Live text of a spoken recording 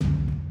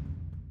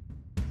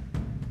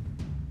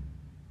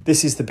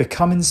This is the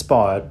Become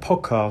Inspired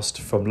podcast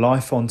from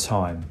Life on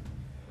Time,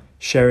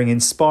 sharing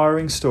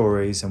inspiring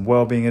stories and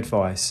wellbeing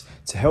advice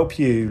to help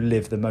you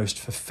live the most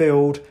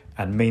fulfilled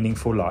and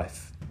meaningful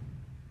life.